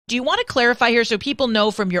Do you want to clarify here so people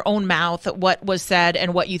know from your own mouth what was said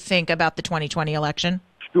and what you think about the 2020 election?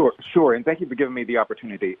 Sure, and thank you for giving me the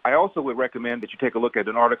opportunity. I also would recommend that you take a look at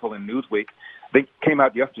an article in Newsweek that came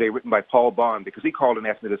out yesterday written by Paul Bond, because he called and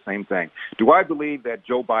asked me the same thing. Do I believe that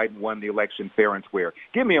Joe Biden won the election fair and square?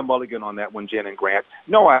 Give me a mulligan on that one, Jen and Grant.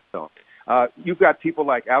 No, I don't. You've got people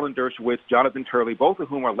like Alan Dershowitz, Jonathan Turley, both of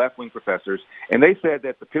whom are left-wing professors, and they said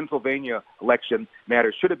that the Pennsylvania election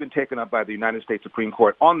matter should have been taken up by the United States Supreme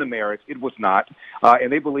Court on the merits. It was not, and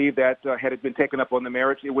they believe that had it been taken up on the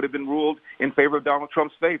merits, it would have been ruled in favor of Donald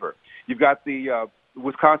Trump's favor. You've got the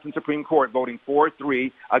Wisconsin Supreme Court voting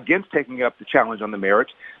 4-3 against taking up the challenge on the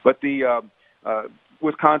merits, but the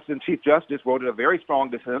Wisconsin Chief Justice wrote a very strong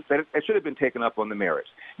dissent that it should have been taken up on the merits.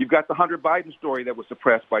 You've got the Hunter Biden story that was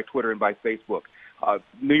suppressed by Twitter and by Facebook.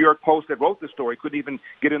 New York Post that wrote the story couldn't even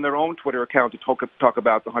get in their own Twitter account to talk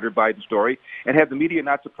about the Hunter Biden story. And had the media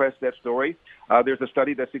not suppressed that story, there's a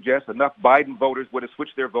study that suggests enough Biden voters would have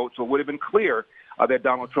switched their vote, so it would have been clear that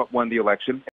Donald Trump won the election.